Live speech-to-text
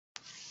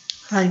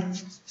Hi,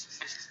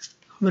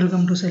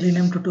 welcome to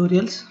Selenium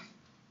Tutorials.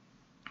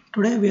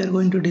 Today we are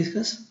going to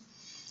discuss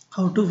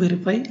how to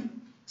verify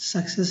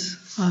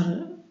success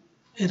or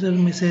error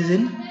message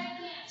in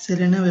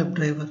Selenium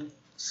Webdriver.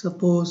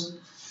 Suppose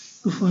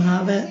if you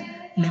have a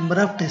number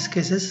of test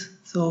cases,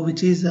 so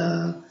which is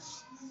developed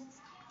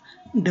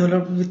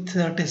with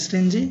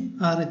TestNG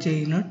or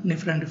JUnit,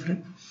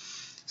 different.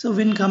 So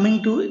when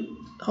coming to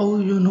how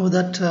you know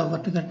that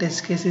what the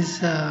test case is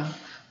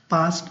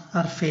passed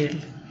or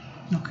failed,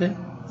 okay.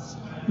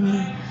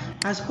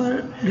 As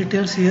per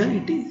details here,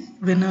 it is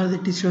whenever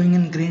it is showing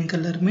in green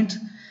color means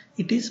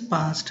it is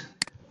passed.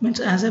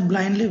 Means as a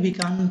blindly we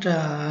can't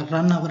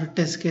run our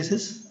test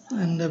cases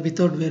and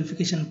without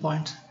verification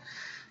points.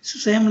 So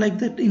same like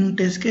that in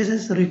test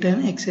cases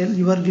written Excel,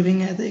 you are giving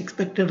the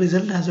expected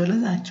result as well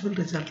as actual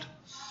result.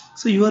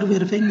 So you are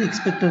verifying the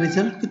expected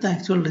result with the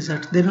actual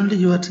result. Then only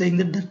you are saying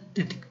that the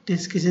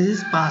test cases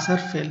is pass or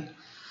fail.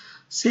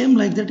 Same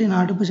like that in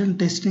automation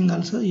testing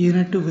also you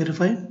need to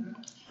verify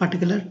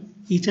particular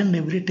each and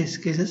every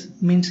test cases.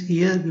 Means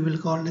here we will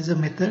call as a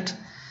method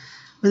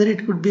whether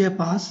it could be a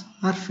pass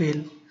or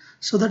fail,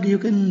 so that you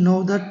can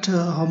know that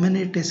how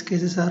many test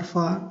cases are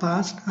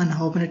passed and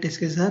how many test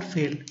cases are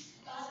failed.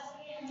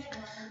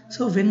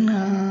 So when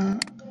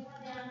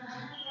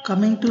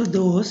coming to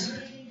those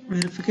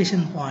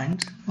verification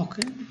points,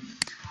 okay,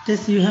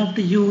 just you have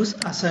to use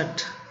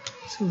Assert.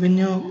 So when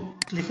you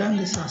click on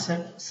this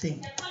Assert,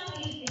 see,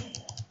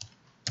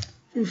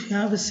 if you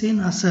have seen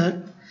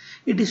Assert,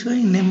 it is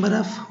showing number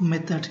of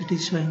methods, it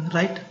is showing,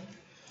 right?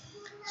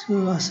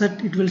 So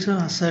Assert, it will show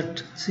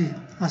Assert, see,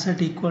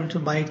 Assert equal to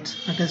bytes,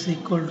 that is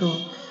equal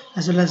to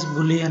as well as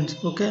booleans,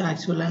 okay,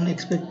 actual and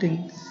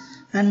expecting.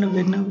 And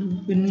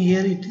when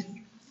here it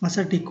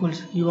Assert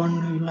equals, you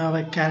have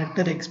a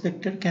character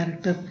expected,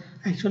 character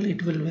actual,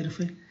 it will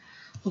verify.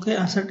 Okay,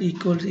 Assert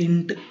equals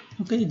int.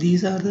 Okay,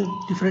 these are the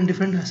different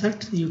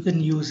asserts you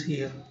can use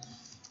here.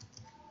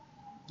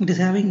 It is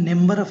having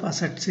number of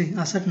asserts. See,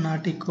 assert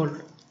not equal,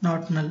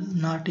 not null,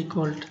 not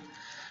equal,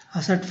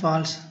 assert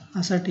false,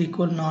 assert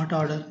equal, not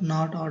order,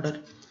 not order.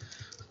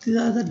 These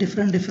are the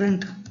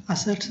different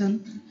asserts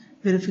and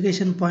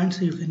verification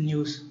points you can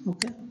use.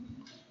 Okay.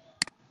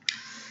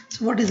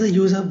 So what is the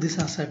use of this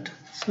assert?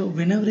 So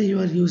whenever you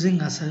are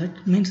using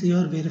assert, means you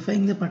are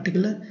verifying the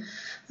particular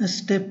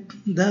step,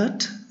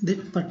 that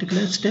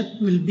particular step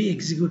will be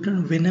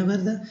executed whenever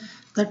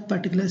that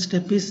particular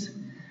step is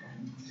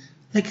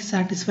like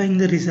satisfying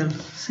the result.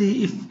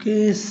 See, if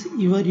case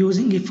you are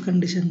using if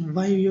condition,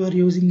 why you are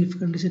using if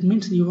condition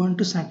means you want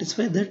to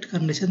satisfy that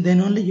condition,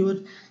 then only your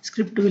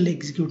script will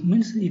execute,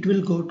 means it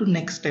will go to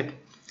next step.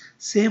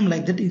 Same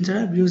like that,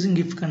 instead of using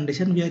if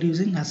condition we are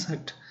using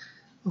assert.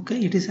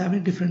 Okay, it is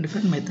having different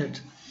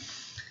methods.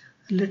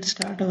 Let's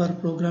start our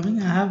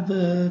programming. I have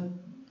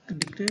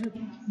declared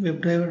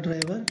WebDriver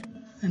driver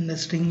and a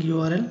string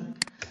URL.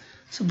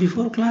 So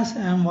before class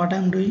what I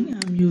am doing, I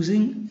am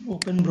using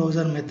open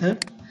browser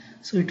method.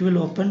 So it will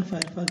open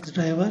Firefox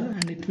driver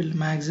and it will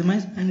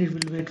maximize and it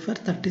will wait for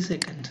 30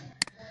 seconds.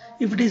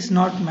 If it is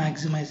not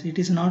maximized, it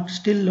is not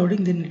still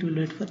loading, then it will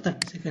wait for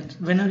 30 seconds.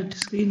 Whenever it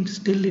screen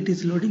still it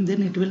is loading,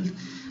 then it will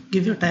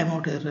give you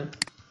timeout error.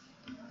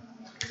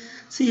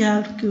 See,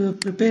 I have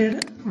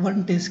prepared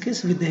one test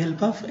case with the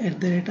help of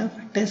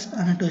test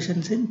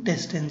annotations in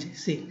TestNG.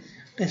 See,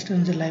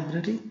 TestNG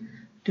library,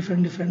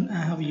 different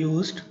I have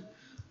used.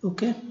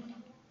 Okay.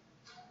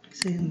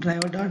 See,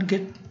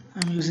 driver.get,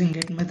 I am using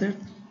get method.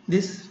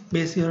 This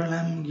base URL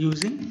I am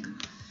using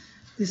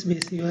this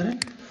base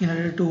URL in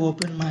order to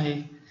open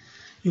my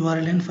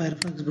URL in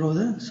Firefox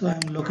browser. So I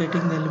am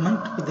locating the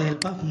element with the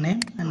help of name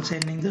and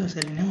sending the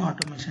Selenium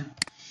automation.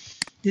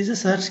 This is a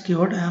search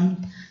keyword I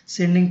am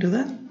sending to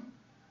the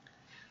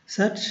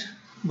search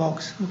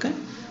box. Okay,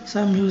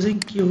 so I'm using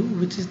q,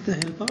 which is the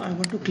help of I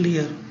want to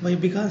clear. Why?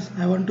 Because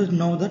I want to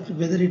know that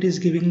whether it is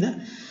going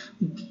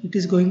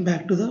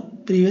back to the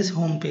previous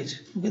home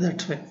page. Okay,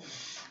 that's why.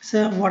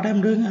 So what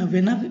I'm doing,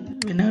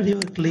 whenever you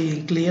are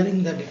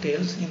clearing the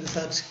details in the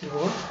search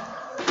keyword,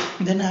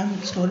 then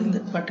I'm storing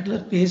that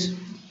particular page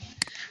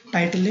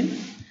title in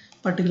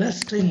particular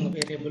string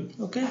variable.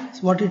 Okay,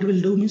 so what it will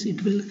do means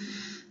it will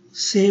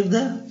save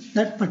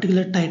that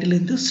particular title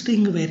into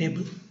string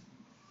variable.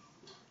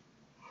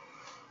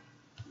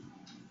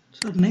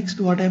 So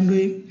next what I'm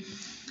doing,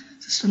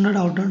 standard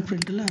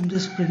out.println, I'm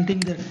just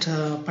printing that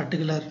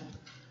particular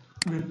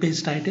web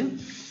page title.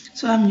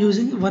 So I'm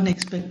using one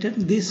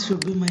expected, this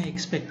should be my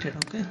expected.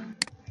 Okay,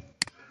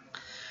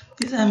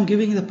 this I'm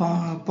giving the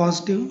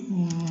positive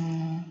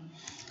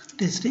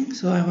testing,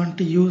 so I want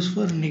to use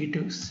for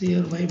negatives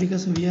here. Why?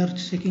 Because we are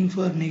checking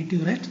for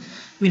negative, right?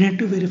 We need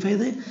to verify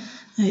the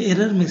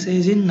error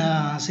message in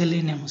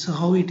Selenium. So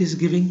how it is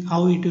giving,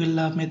 how it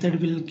will method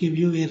will give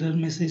you error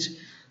message,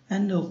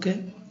 and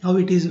okay, how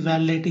it is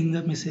validating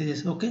the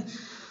messages. Okay,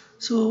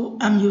 so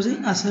I'm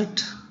using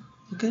assert.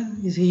 Okay,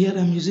 is here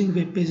I'm using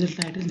web page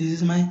title. This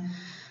is my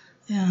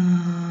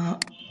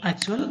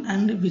actual,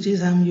 and which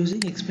is I'm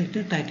using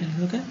expected title.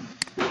 Okay,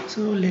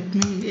 so let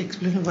me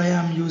explain why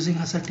I'm using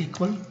assert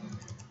equal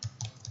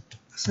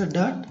assert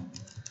dot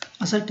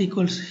assert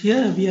equals,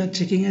 here we are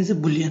checking as a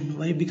boolean.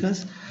 Why?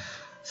 Because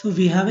so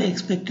we have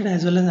expected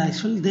as well as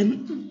actual,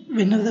 then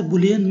whenever the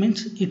boolean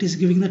means it is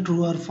giving the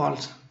true or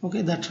false.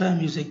 Okay, that's why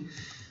I'm using.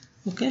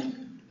 Okay,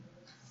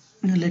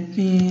 now let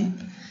me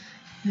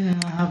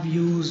have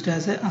used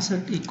as a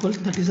assert equals,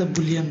 that is a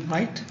boolean,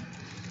 right?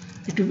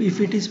 If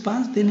it is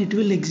passed, then it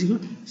will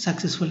execute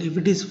successfully. If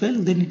it is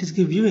failed, then it is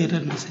give you error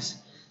message.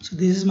 So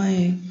this is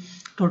my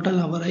total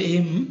our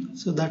aim,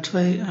 so that's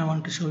why I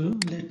want to show you.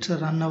 Let's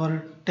run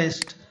our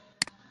test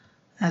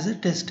as a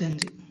test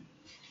engine.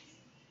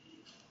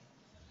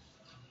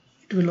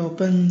 It will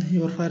open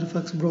your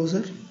Firefox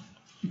browser,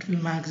 it will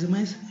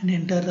maximize and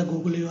enter the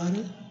Google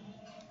URL,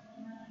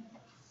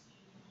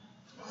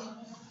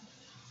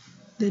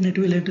 then it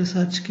will enter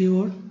search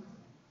keyword,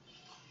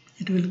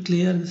 it will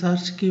clear the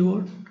search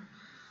keyword.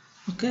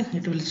 Okay,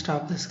 it will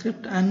stop the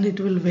script and it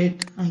will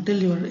wait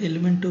until your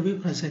element to be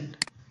present.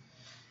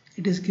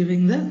 It is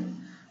giving the,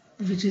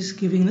 which is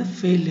giving the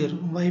failure.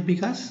 Why?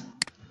 Because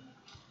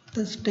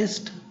the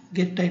test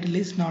get title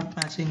is not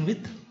matching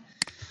with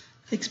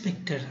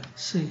expected.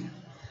 See,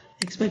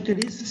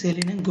 expected is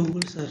Selenium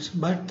Google search,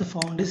 but the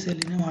found is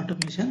Selenium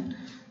automation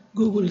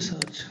Google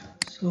search.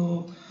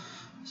 So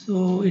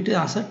it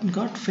assert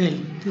got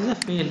failed. This is a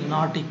fail,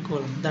 not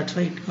equal. That's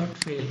why it got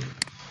failed.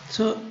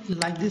 So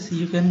like this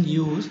you can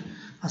use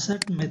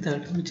assert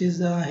method, which is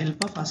the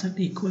help of assert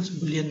equals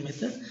boolean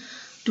method,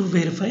 to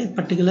verify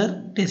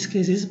particular test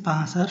case is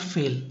pass or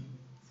fail.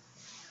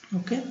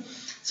 Okay,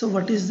 so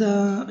what is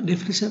the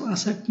definition of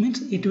assert?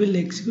 Means it will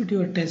execute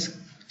your test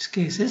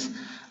cases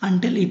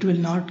until it will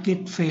not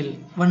get fail.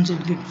 Once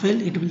it get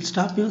fail, it will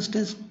stop your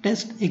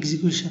test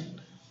execution.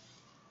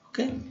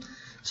 Okay,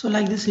 so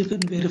like this you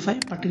can verify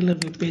particular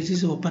web page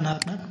is open or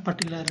not,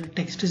 particular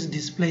text is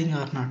displaying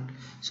or not.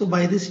 So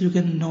by this you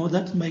can know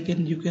that,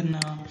 you can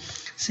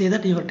say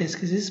that your test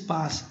case is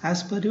pass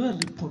as per your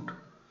report.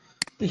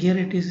 Here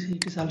it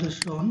is also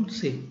shown.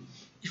 See,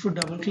 if you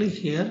double click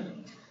here,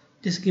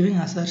 just giving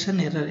assertion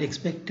error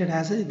expected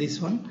as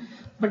this one,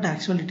 but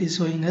actually it is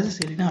showing as a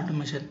Selenium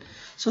automation.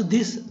 So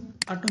this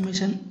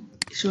automation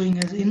showing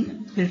as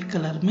in red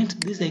color means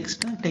this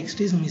extra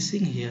text is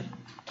missing here.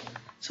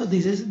 So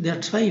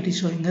that's why it is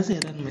showing as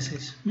error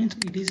message, means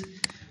it is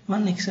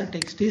one extra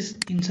text is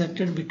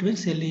inserted between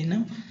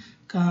Selenium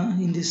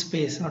in this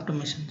space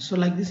automation. So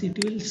like this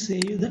it will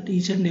say you that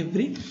each and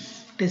every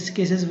test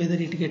cases, whether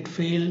it get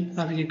failed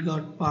or it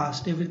got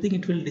passed, everything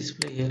it will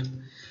display here.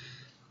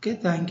 Okay,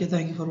 thank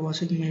you for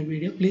watching my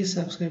video. Please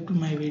subscribe to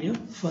my video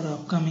for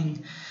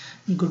upcoming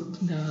good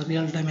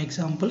real-time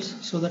examples,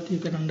 so that you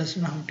can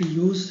understand how to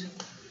use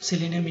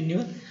Selenium in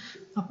your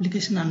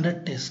application under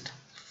test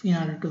in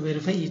order to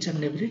verify each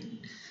and every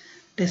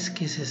test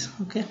cases.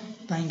 Okay,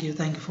 thank you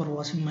for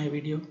watching my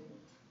video.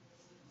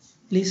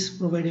 Please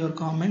provide your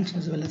comments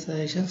as well as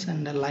suggestions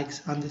and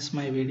likes on this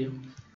my video.